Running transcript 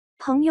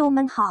朋友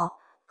们好，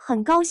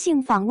很高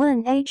兴访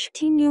问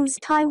HTNews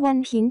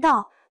Taiwan 频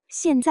道。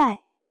现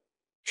在，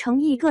成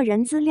毅个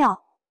人资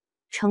料：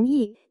成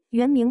毅，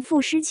原名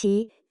傅诗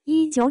淇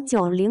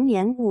，1990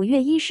年5月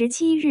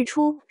17日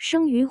出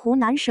生于湖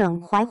南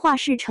省怀化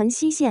市辰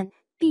溪县，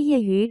毕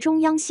业于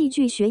中央戏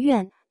剧学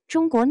院，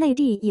中国内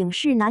地影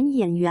视男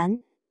演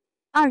员。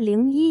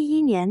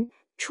2011年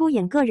出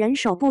演个人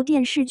首部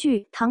电视剧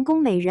《唐宫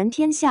美人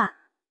天下》。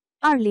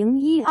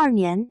2012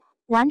年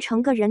完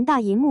成个人大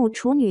银幕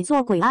处女作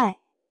《鬼爱》。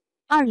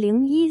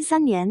2013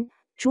年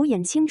主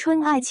演青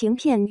春爱情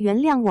片《原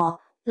谅我，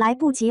来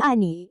不及爱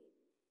你》。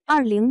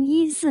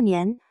2014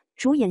年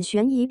主演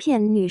悬疑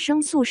片《女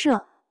生宿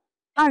舍》。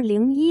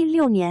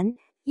2016年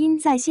因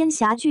在仙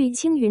侠剧《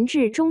青云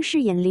志》中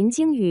饰演林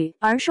惊羽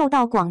而受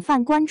到广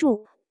泛关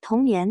注。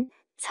同年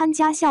参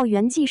加校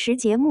园纪实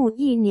节目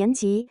1年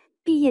级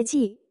毕业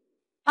季。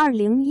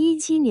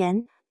2017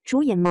年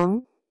主演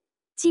萌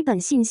基本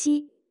信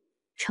息。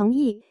成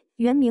毅，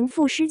原名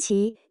傅诗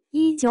淇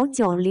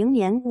，1990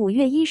年5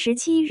月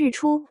17日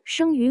出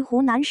生于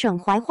湖南省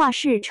怀化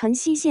市辰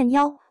溪县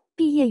邀，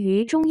毕业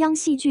于中央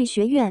戏剧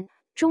学院，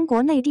中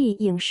国内地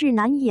影视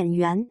男演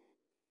员。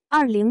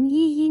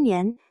2011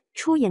年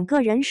出演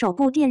个人首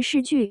部电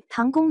视剧《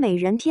唐宫美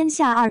人天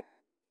下2》。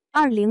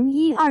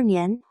2012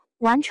年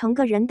完成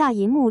个人大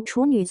银幕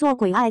处女作《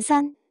鬼爱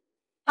3》。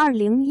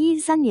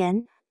2013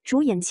年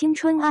主演青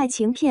春爱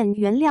情片《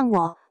原谅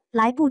我，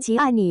来不及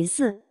爱你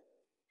4》。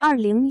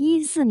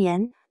2014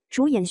年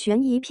主演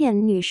悬疑片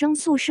《女生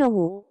宿舍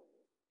5》。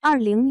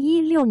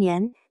2016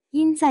年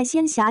因在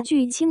仙侠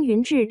剧《青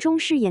云志》中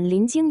饰演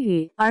林惊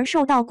羽而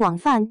受到广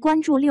泛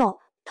关注6。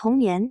同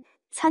年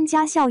参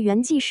加校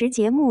园纪实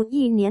节目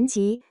1年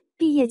级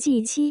毕业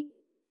季7。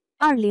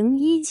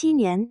2017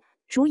年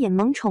主演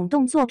萌宠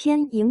动作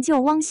片《营救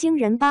汪星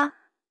人8》。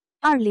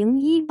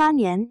2018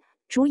年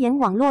主演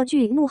网络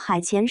剧《怒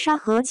海潜沙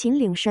&秦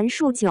岭神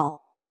树9》。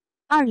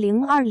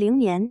2020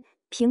年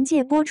凭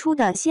借播出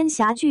的仙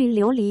侠剧《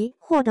琉璃》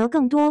获得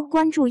更多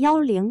关注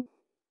10。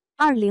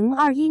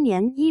2021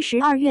年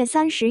12月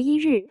31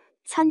日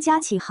参加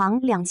启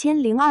航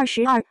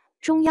2022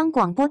中央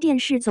广播电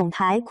视总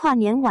台跨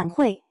年晚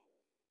会。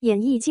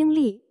演艺经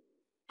历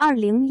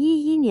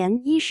：2011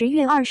年10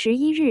月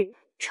21日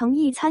成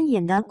毅参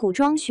演的古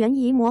装悬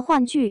疑魔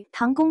幻剧《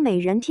唐宫美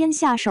人天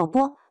下》首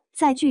播，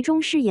在剧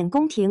中饰演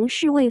宫廷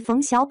侍卫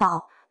冯小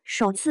宝，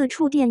首次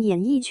触电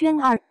演艺圈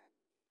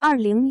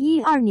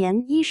2012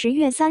年10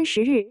月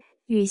30日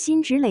与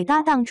辛芷蕾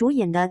搭档主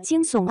演的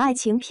惊悚爱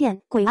情片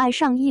《鬼爱》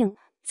上映，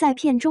在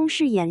片中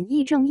饰演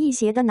亦正亦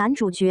邪的男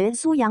主角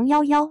苏阳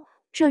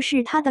这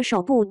是他的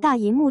首部大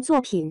银幕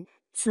作品。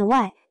此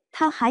外，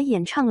他还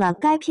演唱了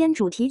该片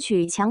主题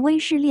曲《蔷薇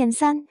试炼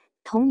3》。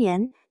同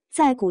年，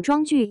在古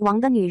装剧《王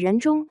的女人》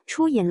中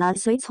出演了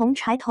随从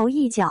柴头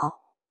一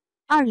角。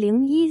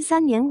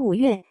2013年5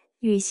月，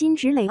与辛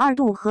芷蕾2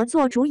度合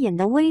作主演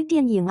的微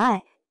电影《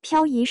爱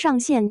漂移》上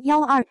线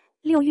2。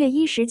6月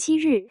17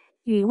日，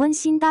与温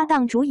馨搭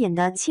档主演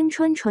的青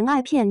春纯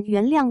爱片《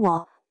原谅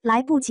我，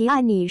来不及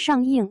爱你》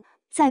上映，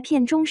在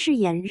片中饰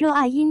演热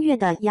爱音乐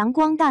的阳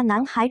光大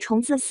男孩虫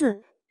子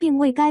4，并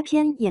为该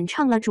片演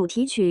唱了主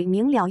题曲《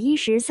明了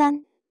13》。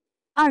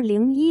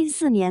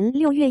2014年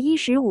6月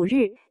15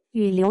日，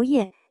与刘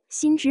烨、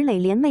辛芷蕾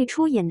联袂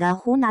出演的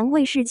湖南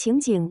卫视情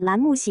景栏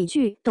目喜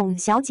剧《董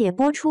小姐》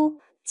播出，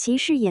其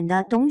饰演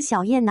的董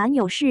小燕男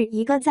友是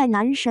一个在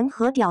男神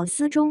和屌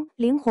丝中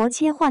灵活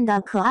切换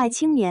的可爱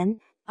青年，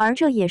而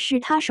这也是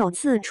他首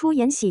次出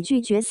演喜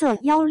剧角色。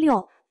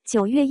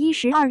9月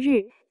12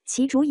日，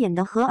其主演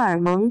的荷尔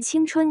蒙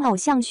青春偶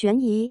像悬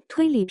疑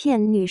推理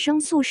片《女生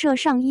宿舍》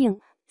上映，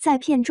在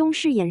片中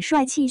饰演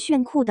帅气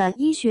炫酷的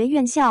医学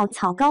院校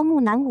草高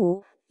木男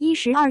5。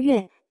12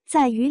月，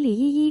在与李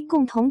依依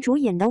共同主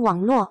演的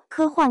网络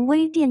科幻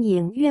微电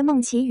影《月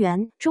梦奇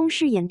缘》中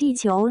饰演地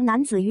球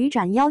男子羽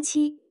展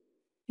7。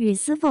雨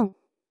丝凤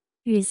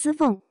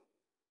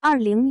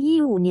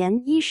，2015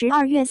年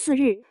12月4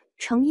日，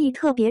成毅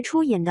特别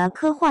出演的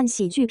科幻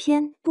喜剧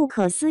片《不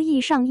可思议》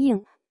上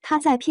映，他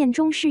在片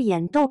中饰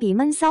演逗比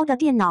闷骚的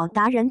电脑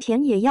达人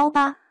田野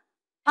8。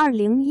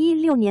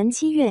2016年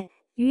7月，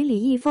与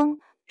李易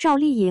峰、赵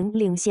丽颖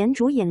领衔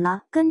主演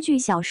了根据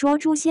小说《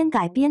诛仙》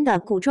改编的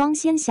古装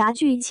仙侠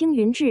剧《青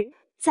云志》，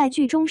在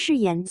剧中饰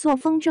演作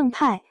风正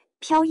派、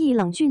飘逸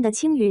冷峻的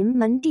青云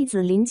门弟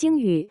子林惊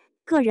羽，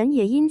个人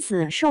也因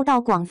此受到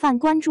广泛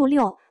关注。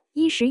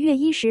10月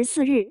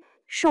14日，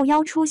受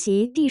邀出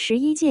席第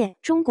11届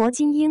中国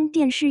金鹰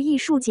电视艺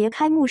术节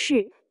开幕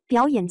式，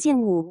表演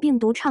剑舞并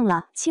独唱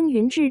了《青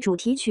云志》主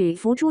题曲《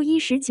伏诛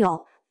19》。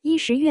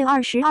10月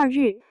22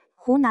日，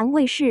湖南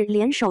卫视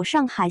联手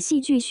上海戏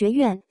剧学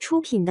院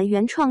出品的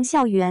原创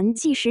校园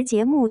纪实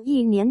节目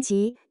1年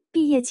级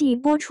毕业季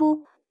播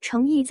出，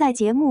成毅在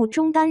节目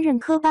中担任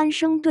科班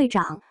生队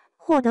长，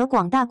获得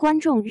广大观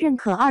众认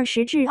可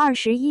20至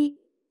21。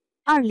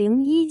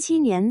2017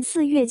年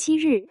4月7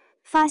日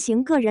发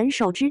行个人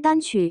首支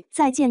单曲《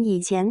再见以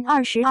前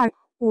22》。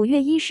5月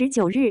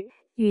19日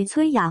与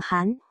崔雅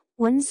涵、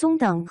文松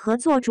等合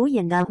作主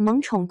演的《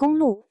萌宠公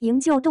路》营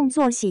救动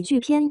作喜剧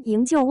片《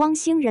营救汪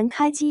星人》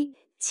开机。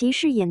其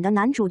饰演的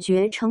男主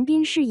角程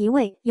斌是一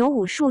位有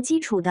武术基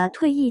础的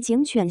退役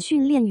警犬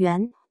训练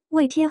员，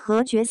为贴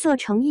合角色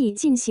成毅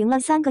进行了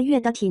3个月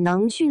的体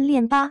能训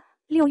练。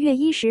6月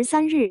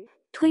13日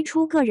推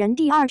出个人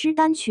第2支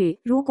单曲《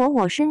如果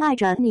我深爱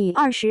着你》。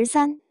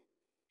23。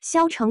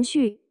肖承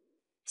旭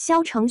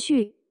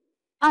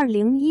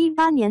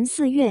2018年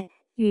4月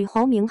与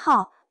侯明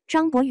昊、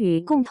张博宇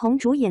共同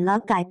主演了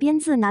改编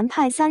自南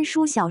派三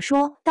叔小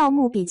说《盗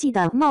墓笔记》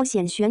的冒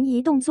险悬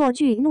疑动作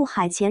剧《怒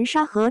海潜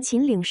沙和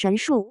秦岭神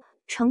树》。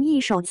成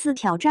毅首次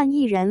挑战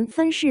一人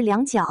分饰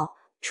2角，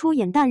出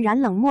演淡然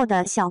冷漠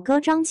的小哥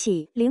张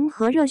启灵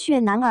和热血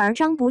男儿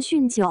张不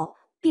逊9，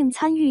并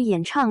参与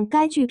演唱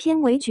该剧片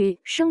尾曲《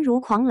声如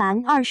狂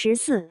澜》。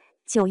24。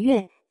9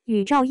月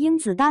与赵英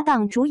子搭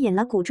档主演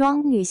了古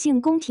装女性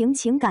宫廷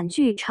情感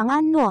剧《长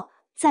安诺》，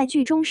在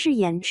剧中饰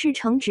演赤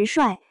诚直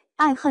率、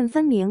爱恨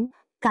分明、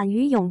敢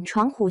于勇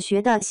闯虎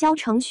穴的肖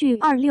承旭。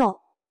26。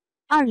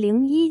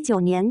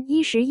2019年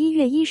11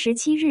月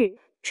17日，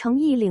成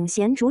毅领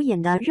衔主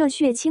演的热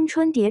血青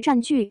春谍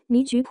战剧《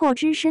迷局破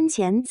之深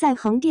潜》在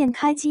横店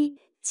开机。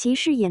其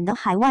饰演的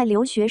海外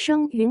留学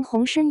生云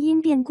鸿深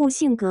因变故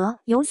性格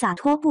由洒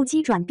脱不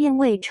羁转变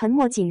为沉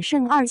默谨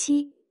慎。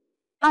27。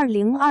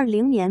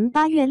2020年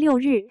8月6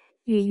日，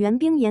与袁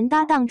冰妍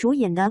搭档主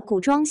演的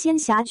古装仙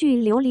侠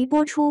剧《琉璃》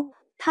播出。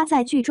他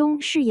在剧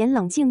中饰演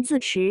冷静自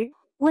持、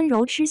温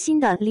柔痴心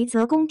的黎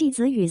泽公弟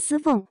子雨思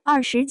凤。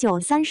29、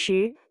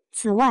30。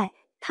此外，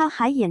他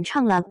还演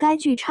唱了该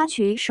剧插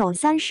曲首。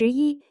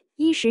31。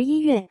11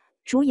月，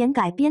主演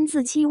改编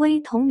自戚薇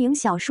同名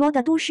小说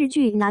的都市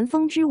剧《南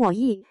风知我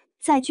意》，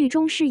在剧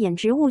中饰演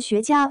植物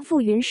学家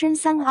傅云深。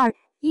32。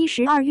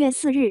12月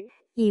4日，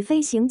以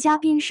飞行嘉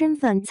宾身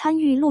份参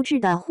与录制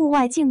的户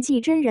外竞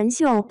技真人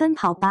秀《奔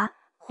跑吧！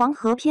黄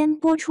河篇》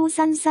播出。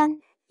33。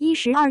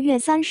12月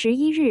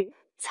31日，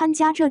参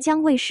加浙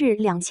江卫视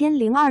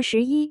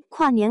2021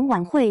跨年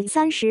晚会。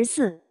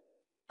34。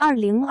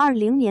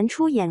2020年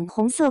出演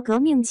红色革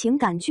命情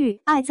感剧《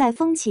爱在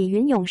风起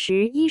云涌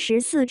时》。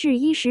14至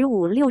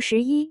15。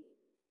61。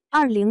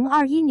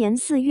2021年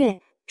4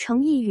月，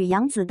成毅与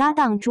杨紫搭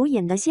档主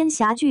演的仙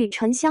侠剧《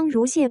沉香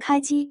如屑》开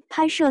机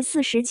拍摄。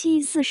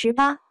47、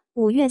48。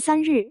5月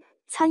3日，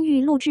参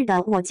与录制的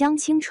《我将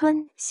青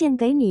春献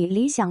给你》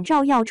理想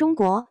照耀中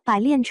国百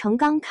炼成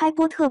钢开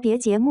播特别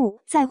节目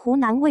在湖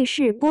南卫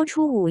视播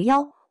出。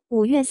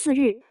5月4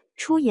日，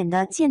出演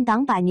的建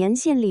党100年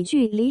献礼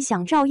剧《理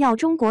想照耀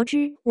中国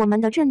之我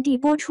们的阵地》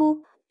播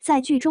出，在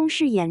剧中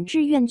饰演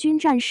志愿军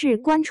战士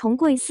关崇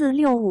贵。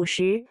46、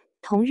50。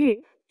同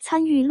日，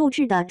参与录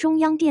制的中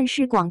央电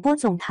视广播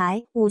总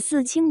台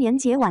54青年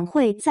节晚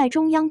会在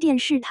中央电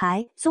视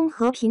台综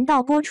合频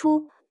道播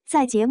出，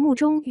在节目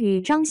中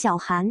与张小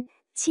涵、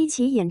戚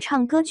琦演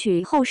唱歌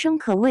曲《后生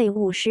可畏》。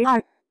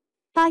52。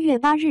8月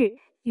8日，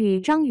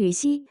与张雨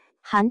绮、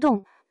韩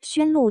栋、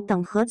宣璐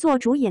等合作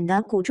主演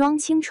的古装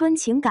青春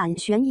情感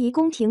悬疑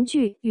宫廷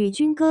剧《与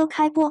君歌》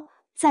开播，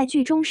在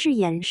剧中饰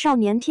演少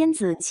年天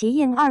子齐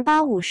燕。28、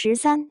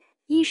53。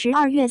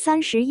12月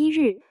31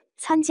日，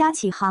参加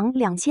启航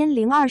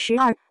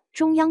2022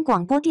中央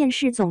广播电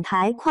视总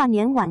台跨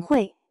年晚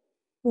会。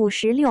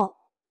56。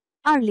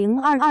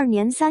2022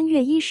年3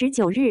月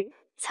19日，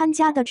参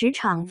加的职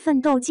场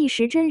奋斗纪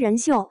实真人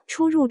秀《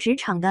初入职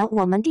场的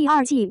我们》第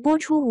2季播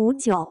出。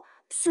59。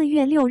4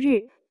月6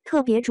日，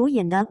特别主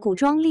演的古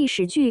装历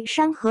史剧《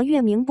山河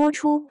月明》播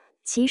出，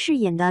其饰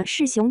演的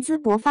是雄姿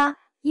勃发、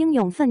英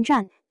勇奋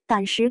战、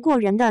胆识过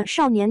人的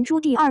少年朱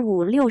棣。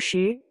25、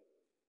60。